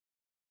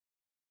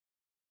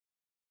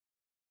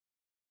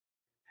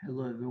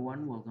Hello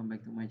everyone, welcome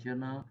back to my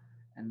channel.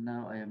 And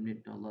now I am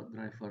need download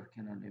driver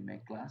Canon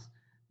ImageClass.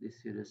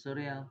 This is the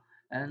serial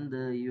and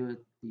you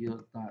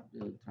start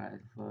the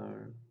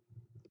driver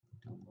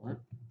download.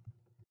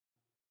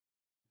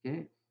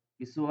 Okay,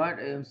 this what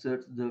I am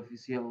search the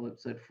official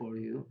website for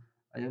you.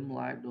 I am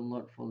live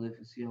download for the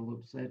official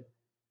website.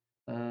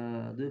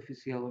 The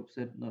official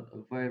website not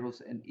a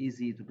virus and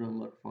easy to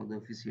download for the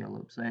official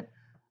website.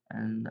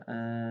 And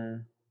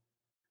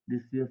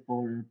this year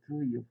for the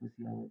through your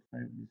official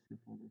website, this year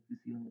for the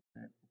official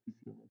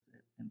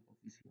website, and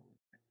official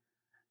website.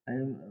 I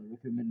am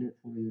recommended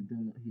for you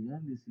download here.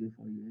 This year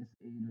for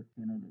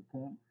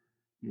usa.canon.com.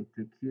 You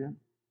click here.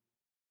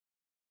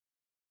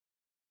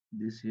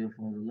 This year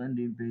for the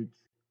landing page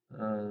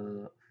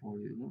for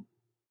you.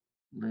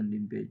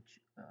 Landing page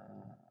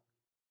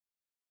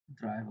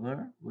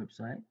driver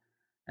website,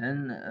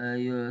 and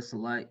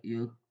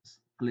you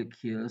click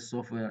here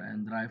software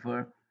and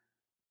driver.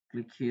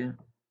 Click here,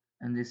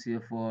 and this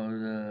here for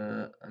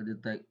the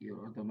detect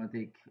your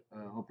automatic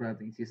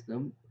operating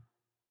system.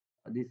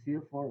 This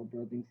here for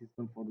operating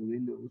system for the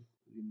Windows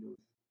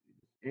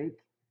 8,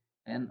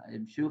 and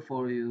I'm sure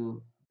for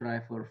you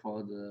driver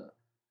for the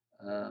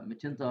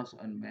Macintosh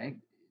and Mac.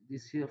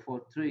 This here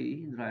for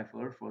three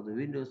driver for the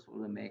Windows, for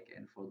the Mac,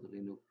 and for the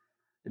Linux.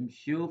 I'm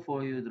sure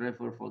for you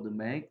driver for the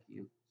Mac.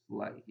 You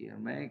select here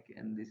Mac,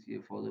 and this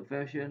here for the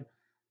version.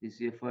 This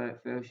here for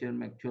version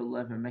Mac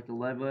 12 and Mac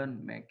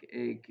 11, Mac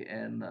 8,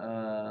 and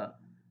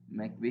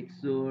Mac Big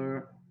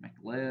Sur, Mac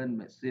 11,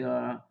 Mac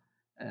Sierra,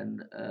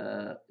 and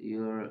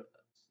your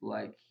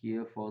like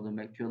here for the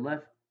Mac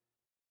 12,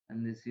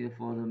 and this here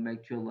for the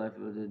Mac 12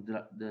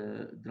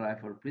 the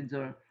driver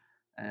printer,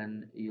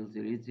 and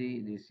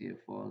utility. This here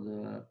for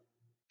the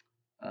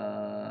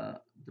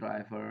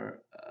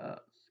driver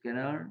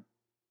scanner.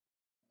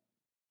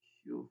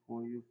 Show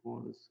for you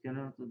for the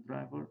scanner the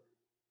driver,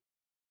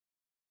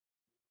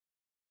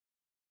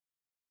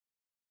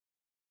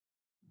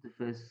 the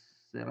face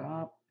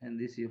setup, and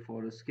this here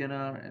for the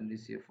scanner, and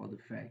this here for the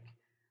fake.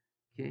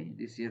 Okay,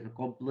 this here the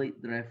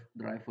complete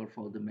driver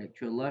for the Mac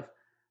 12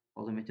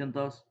 for the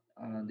Macintosh.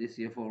 This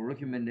here for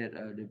recommended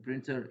the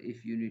printer.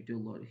 If you need to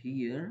load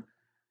here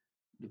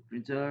the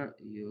printer,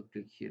 you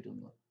click here to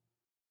load.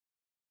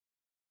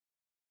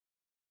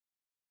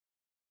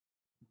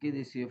 Okay,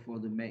 this here for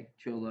the Mac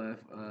 12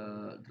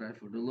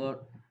 driver download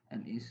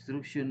and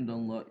instruction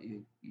download.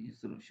 You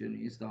instruction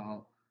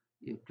install.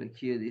 You click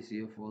here. This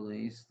here for the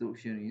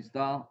instruction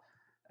install,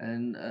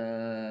 and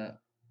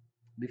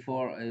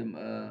before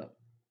I'm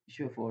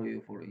show for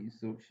you for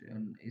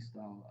instruction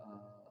install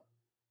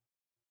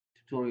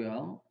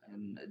tutorial,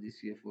 and this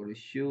here for the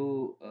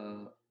show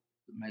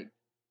make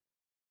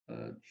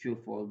show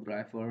for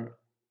driver,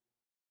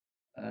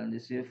 and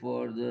this here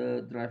for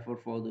the driver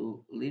for the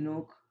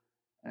Linux,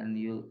 and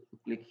you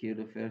click here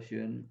the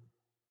version.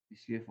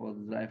 This here for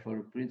the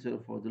driver printer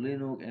for the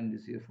Linux, and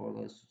this here for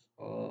the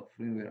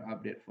firmware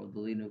update for the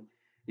Linux.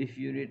 If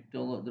you need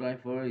download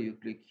driver, you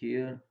click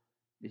here.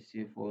 This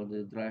here for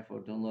the driver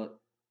download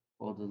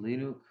for the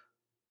Linux.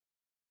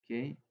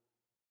 Okay,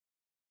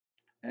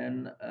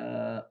 and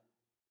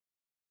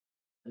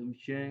I'm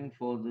sharing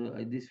for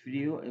the this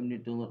video. I'm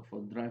need to download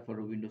for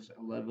driver Windows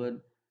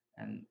 11,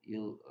 and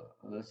you'll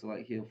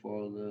select here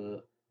for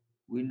the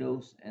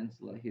Windows and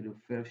select here the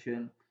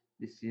version.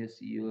 This is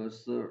your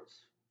search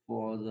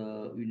for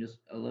the Windows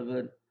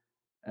 11,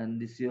 and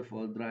this here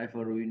for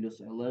driver Windows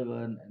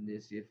 11, and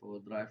this here for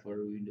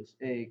driver Windows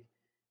 8.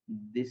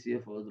 This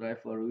here for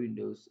driver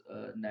Windows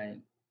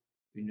 9,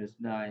 Windows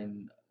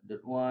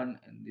 9.1,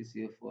 and this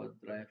here for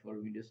driver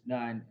Windows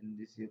 9, and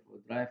this here for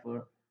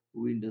driver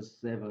Windows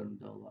 7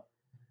 download.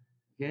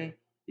 Okay,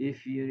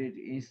 if you need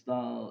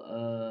install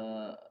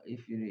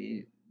if you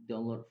need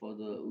download for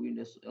the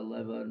Windows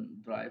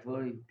 11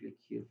 driver, you click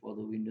here for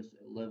the Windows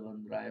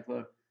 11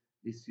 driver.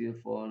 This here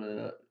for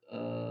the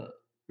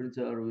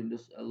printer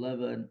Windows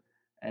 11,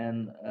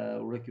 and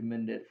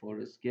recommended for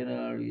the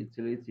scanner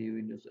utility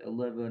Windows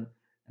 11,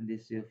 and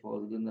this here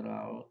for the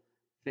general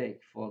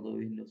fake for the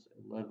Windows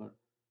 11.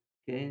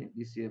 Okay,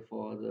 this here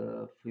for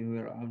the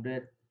firmware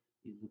update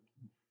is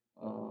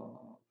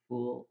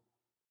full,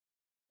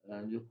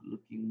 you're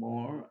looking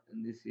more,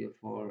 and this here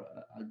for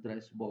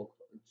address box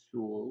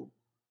tool.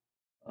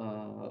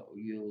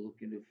 You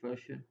look in the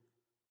version,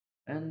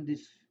 and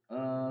this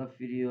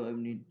video I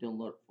need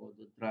download for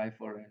the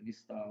driver and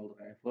install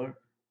driver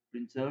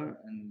printer,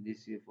 and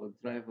this here for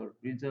driver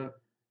printer.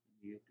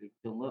 You click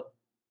download,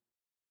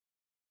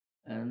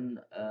 and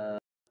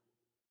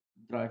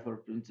driver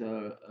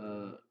printer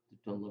to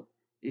download.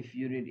 If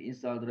you need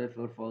install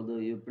driver for the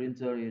your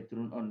printer, you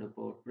turn on the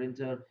power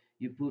printer.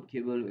 You put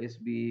cable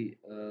USB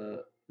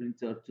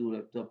printer to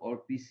laptop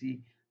or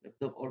PC.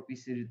 Laptop or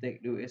PC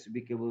detect the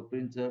USB cable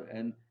printer,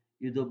 and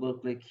you double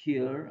click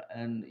here,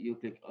 and you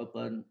click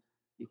open.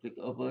 You click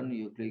open.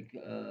 You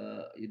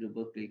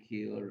double click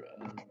here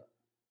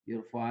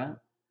your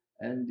file,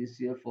 and this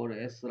here for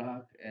the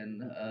extract,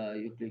 and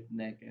you click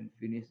next and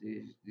finish.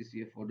 This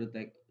here for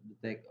detect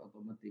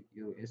automatic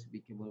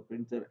USB cable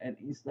printer and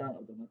install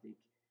automatic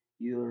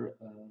your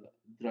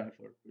drive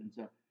for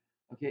printer.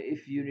 Okay,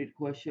 if you need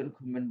question,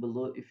 comment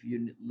below. If you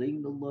need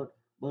link download,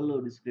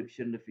 below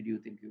description the video.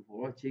 Thank you for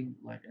watching.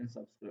 Like and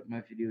subscribe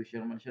my video,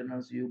 share my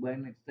channel. See you by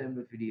next time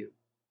the video.